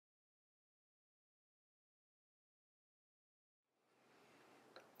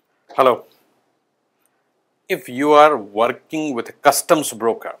Hello. If you are working with a customs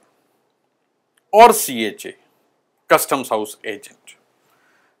broker or CHA, customs house agent,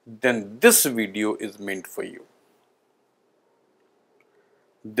 then this video is meant for you.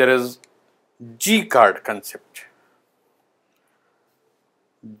 There is G card concept.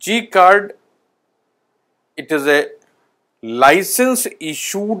 G card, it is a license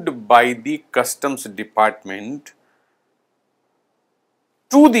issued by the customs department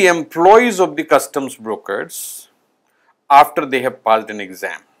to the employees of the customs brokers after they have passed an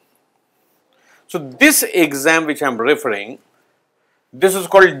exam. So this exam which I am referring, this is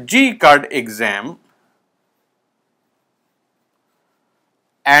called G card exam,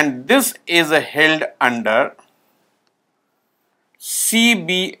 and this is held under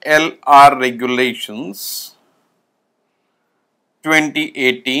CBLR regulations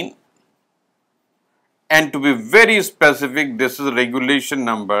 2018, and to be very specific, this is regulation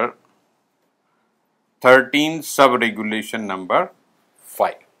number 13, sub-regulation number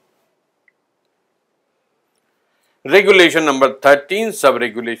 5. Regulation number 13,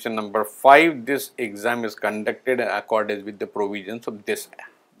 sub-regulation number 5, this exam is conducted in accordance with the provisions of this Act.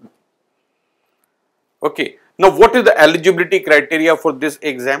 Okay, now what is the eligibility criteria for this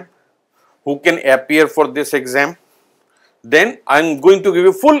exam? Who can appear for this exam? Then I am going to give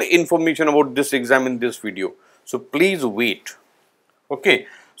you full information about this exam in this video. So please wait. Okay,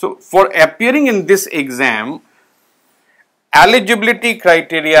 so for appearing in this exam, eligibility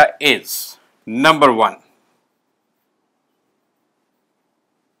criteria is number 1,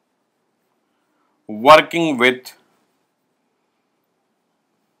 working with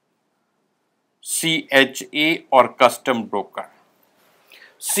CHA or custom broker.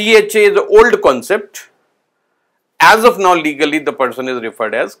 CHA is the old concept. As of now, legally the person is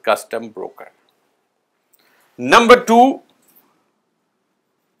referred as custom broker. Number 2,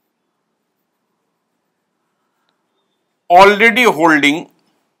 already holding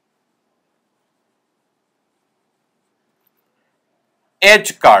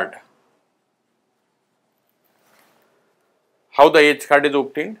H card. How the H card is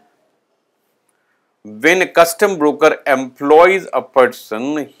obtained? When a custom broker employs a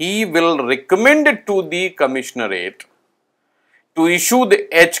person, he will recommend it to the commissionerate to issue the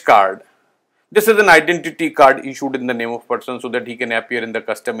H card. This is an identity card issued in the name of person so that he can appear in the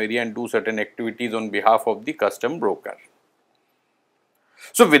custom area and do certain activities on behalf of the custom broker.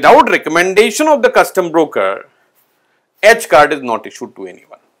 So without recommendation of the custom broker, H card is not issued to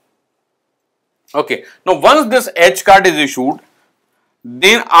anyone. Okay, now once this H card is issued,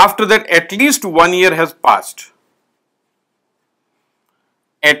 then after that at least 1 year has passed.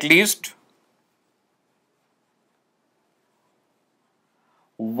 At least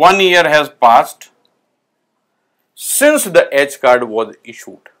 1 year has passed since the H card was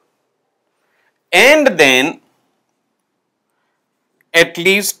issued, and then at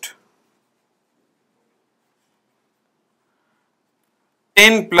least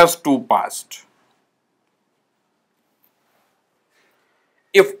 10 plus 2 passed.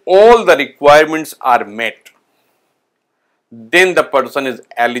 If all the requirements are met, then the person is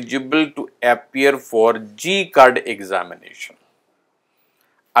eligible to appear for G card examination.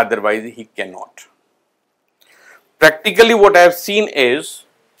 Otherwise, he cannot. Practically, what I have seen is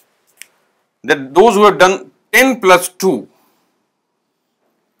that those who have done 10 plus 2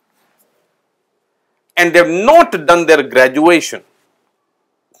 and they have not done their graduation,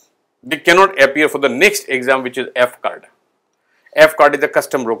 they cannot appear for the next exam, which is F card. F card is the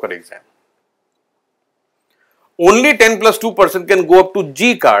custom broker exam. Only 10 plus 2 person can go up to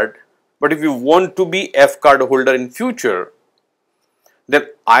G card, but if you want to be F card holder in future, then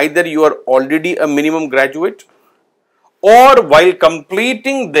either you are already a minimum graduate, or while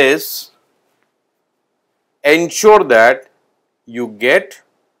completing this, ensure that you get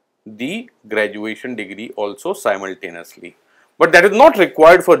the graduation degree also simultaneously. But that is not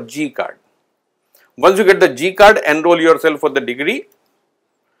required for G card. Once you get the G card, enroll yourself for the degree,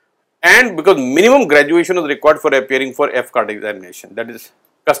 and because minimum graduation is required for appearing for F card examination, that is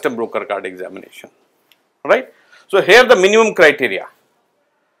custom broker card examination, right? So here the minimum criteria: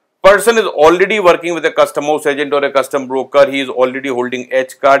 person is already working with a custom house agent or a custom broker, he is already holding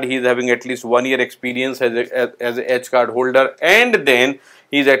H card, he is having at least 1 year experience as a H card holder, and then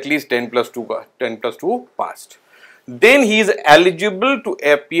he is at least 10 plus 2 passed. Then he is eligible to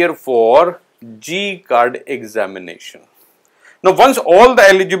appear for G card examination. Now once all the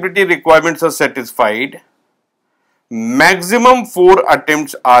eligibility requirements are satisfied, maximum 4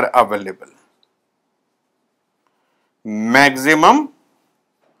 attempts are available. Maximum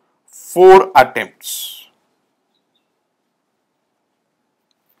 4 attempts.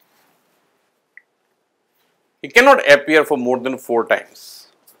 He cannot appear for more than 4 times.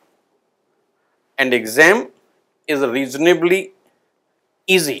 And exam is reasonably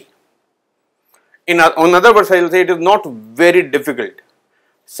easy. In other words, I will say it is not very difficult.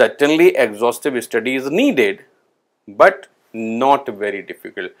 Certainly, exhaustive study is needed, but not very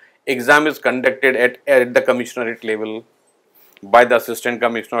difficult. Exam is conducted at the commissionerate level by the assistant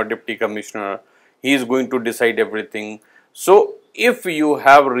commissioner or deputy commissioner. He is going to decide everything. So, if you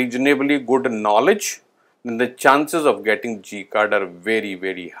have reasonably good knowledge, then the chances of getting G card are very,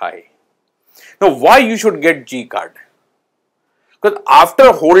 very high. Now, why you should get G card? Because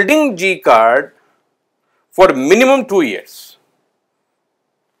after holding G card for minimum 2 years,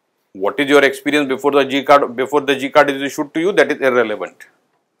 what is your experience before the G card is issued to you? That is irrelevant.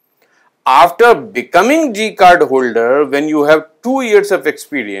 After becoming G card holder, when you have 2 years of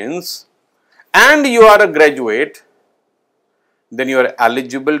experience and you are a graduate, then you are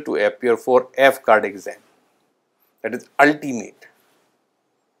eligible to appear for F card exam. That is ultimate.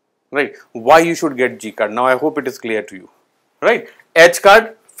 Right? Why you should get G card? Now I hope it is clear to you. Right? H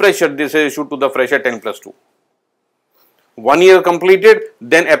card, fresher, this is issued to the fresher 10+2. 1 year completed,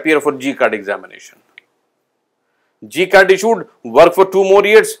 then appear for G card examination. G card issued, work for 2 more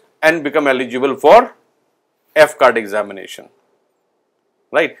years and become eligible for F card examination.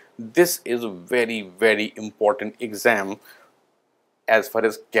 Right? This is very, very important exam as far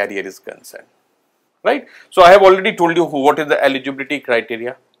as career is concerned. Right? So, I have already told you what is the eligibility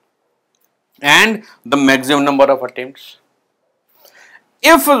criteria and the maximum number of attempts.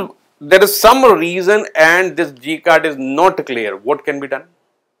 If there is some reason and this G card is not clear, what can be done?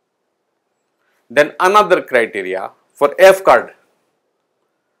 Then another criteria for F card,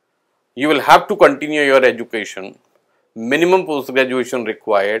 you will have to continue your education, minimum post graduation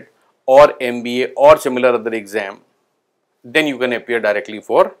required, or MBA or similar other exam, then you can appear directly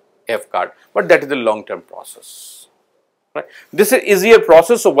for F card, but that is a long term process. Right? This is easier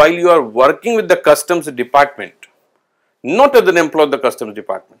process. So while you are working with the customs department, not as an employee of the customs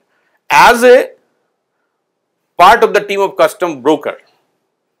department, as a part of the team of custom broker,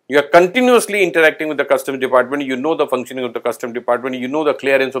 you are continuously interacting with the customs department. You know the functioning of the customs department. You know the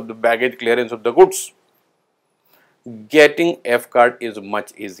clearance of the baggage, clearance of the goods. Getting F card is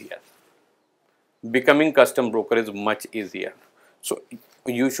much easier. Becoming custom broker is much easier. So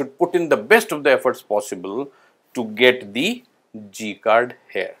you should put in the best of the efforts possible to get the G card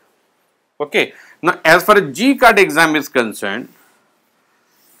here. Okay. Now, as far as G card exam is concerned,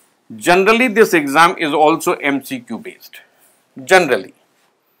 generally this exam is also MCQ based. Generally,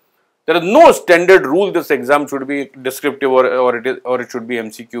 there is no standard rule this exam should be descriptive or it should be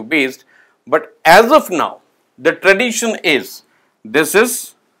MCQ based. But as of now, the tradition is this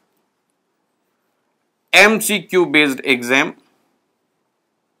is MCQ based exam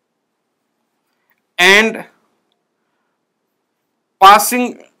and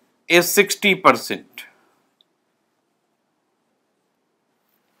passing is 60%.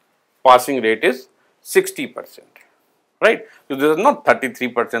 Passing rate is 60%. Right? So this is not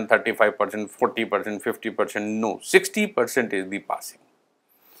 33%, 35%, 40%, 50%. No, 60% is the passing.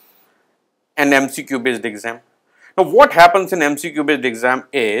 An MCQ based exam. Now, what happens in MCQ based exam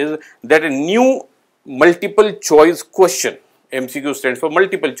is that a new multiple choice question, MCQ stands for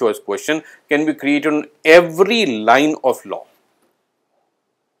multiple choice question, can be created on every line of law.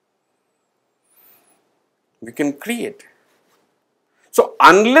 We can create. So,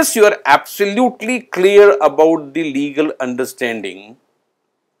 unless you are absolutely clear about the legal understanding,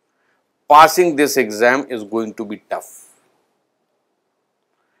 passing this exam is going to be tough.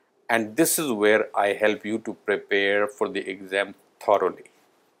 And this is where I help you to prepare for the exam thoroughly.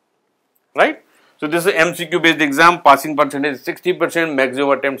 Right? So, this is MCQ based exam, passing percentage is 60%, maximum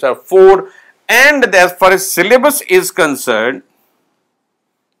attempts are 4. And as far as syllabus is concerned,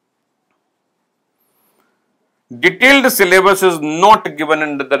 detailed syllabus is not given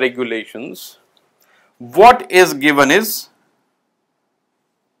under the regulations. What is given is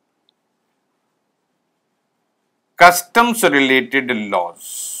customs related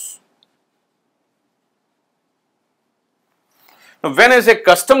laws. Now, when I say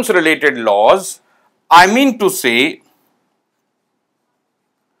customs related laws, I mean to say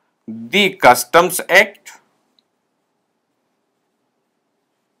the Customs Act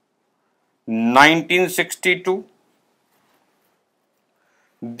 1962,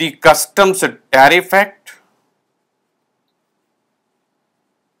 the Customs Tariff Act,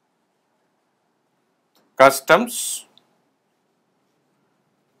 Customs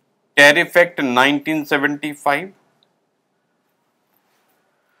Tariff Act 1975.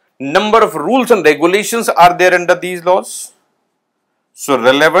 Number of rules and regulations are there under these laws. So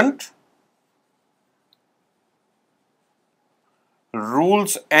relevant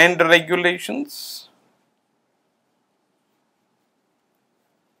rules and regulations.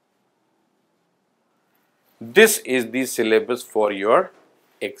 This is the syllabus for your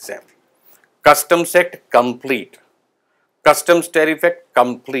exam. Customs Act complete, Customs Tariff Act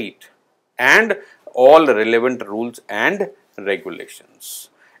complete, and all relevant rules and regulations.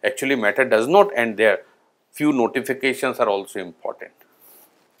 Actually, matter does not end there. Few notifications are also important.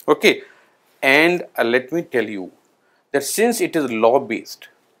 Okay, and let me tell you that since it is law based,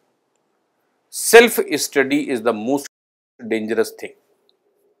 self-study is the most dangerous thing.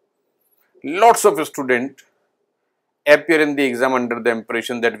 Lots of students appear in the exam under the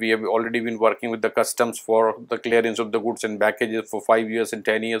impression that we have already been working with the customs for the clearance of the goods and packages for 5 years and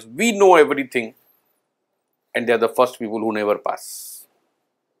 10 years. We know everything, and they are the first people who never pass.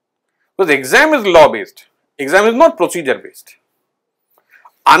 Because the exam is law based, exam is not procedure based.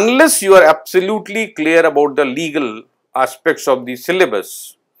 Unless you are absolutely clear about the legal aspects of the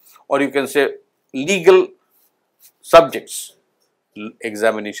syllabus, or you can say legal subjects,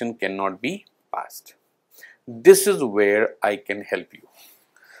 examination cannot be passed. This is where I can help you.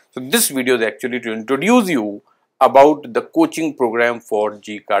 So this video is actually to introduce you about the coaching program for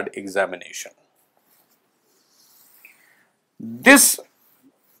G-Card examination. This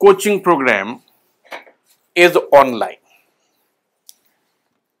coaching program is online.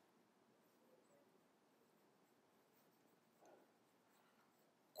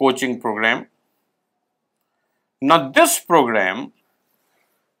 Coaching program. Now this program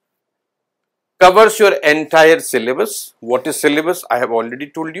covers your entire syllabus. What is syllabus? I have already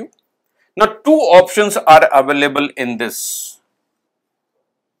told you. Now two options are available in this.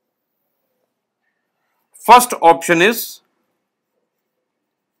 First option is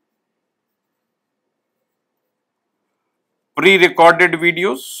pre-recorded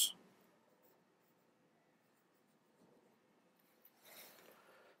videos.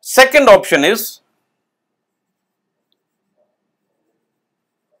 Second option is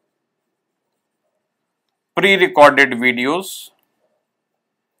pre-recorded videos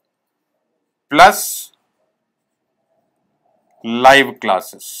plus live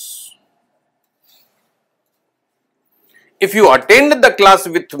classes. If you attend the class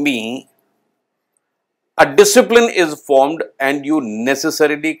with me, a discipline is formed and you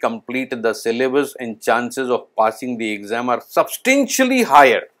necessarily complete the syllabus, and chances of passing the exam are substantially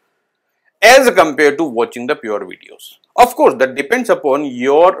higher as compared to watching the pure videos. Of course, that depends upon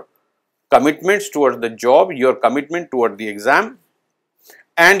your commitments towards the job, your commitment toward the exam,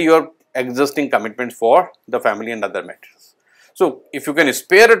 and your existing commitments for the family and other matters. So, if you can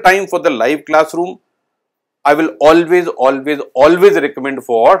spare a time for the live classroom, I will always recommend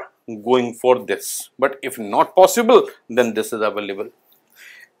for going for this. But if not possible, then this is available.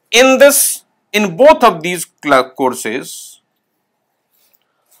 In both of these courses,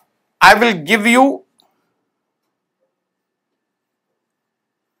 I will give you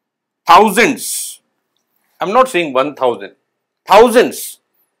thousands. I'm not saying 1,000, thousands,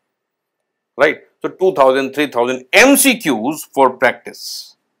 right? So 2,000, 3,000 MCQs for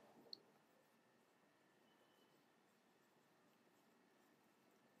practice.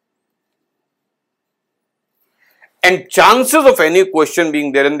 And chances of any question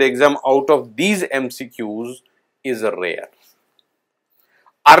being there in the exam out of these MCQs is rare.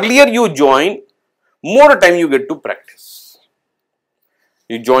 Earlier you join, more time you get to practice.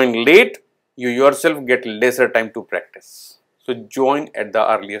 You join late, you yourself get lesser time to practice. So join at the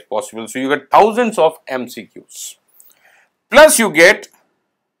earliest possible. So you get thousands of MCQs. Plus you get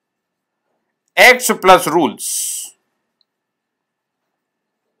X plus rules.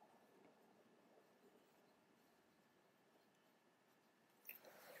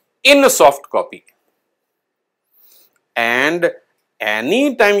 In a soft copy. And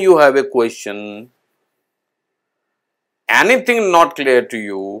anytime you have a question, anything not clear to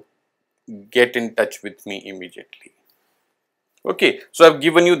you, get in touch with me immediately. Okay, so I've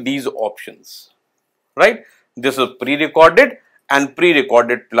given you these options, right? This is pre-recorded and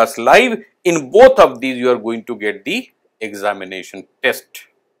pre-recorded plus live. In both of these, you are going to get the examination test.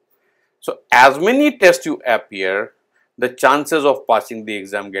 So as many tests you appear, the chances of passing the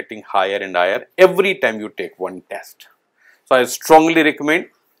exam getting higher and higher every time you take one test. So I strongly recommend,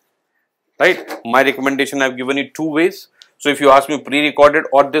 right? My recommendation, I've given you two ways. So if you ask me pre-recorded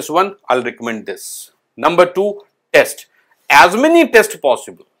or this one, I'll recommend this. Number two, test. As many tests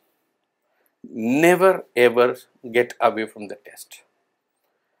possible. Never ever get away from the test.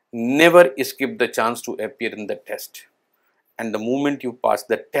 Never skip the chance to appear in the test. And the moment you pass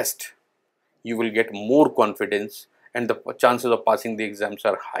the test, you will get more confidence and the chances of passing the exams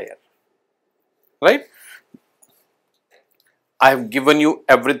are higher, right? I have given you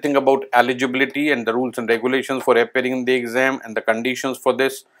everything about eligibility and the rules and regulations for appearing in the exam and the conditions for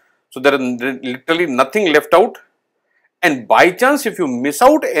this. So there is literally nothing left out. And by chance, if you miss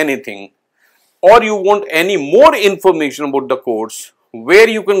out anything or you want any more information about the course, where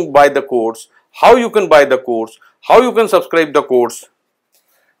you can buy the course, how you can buy the course, how you can subscribe the course,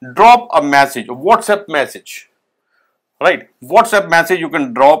 drop a message, a WhatsApp message, right? WhatsApp message you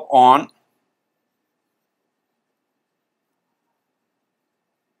can drop on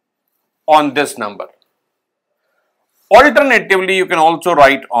this number. Alternatively, you can also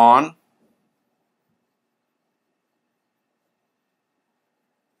write on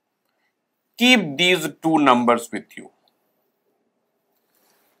keep these two numbers with you.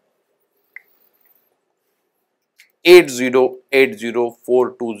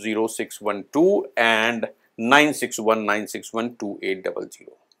 8080420612 and 961961280.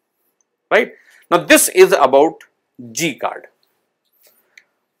 Right? Now this is about G card.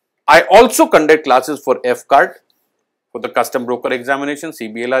 I also conduct classes for F card, for the custom broker examination,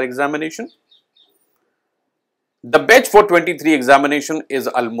 CBLR examination. The batch for 23 examination is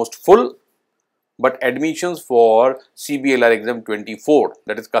almost full, but admissions for CBLR exam 24,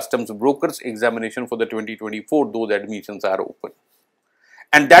 that is customs brokers examination for the 2024, those admissions are open.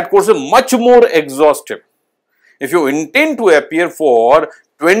 And that course is much more exhaustive. If you intend to appear for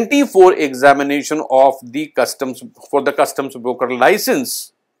 24 examination of the customs broker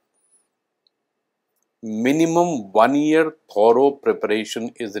license, minimum 1 year thorough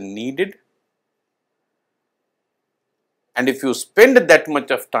preparation is needed. And if you spend that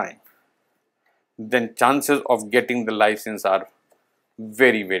much of time, then chances of getting the license are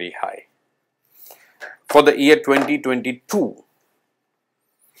very, very high. For the year 2022,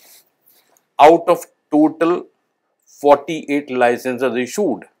 out of total 48 licenses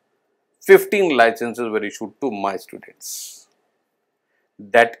issued, 15 licenses were issued to my students.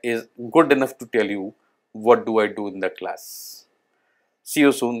 That is good enough to tell you what do I do in the class. See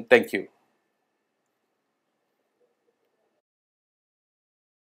you soon. Thank you.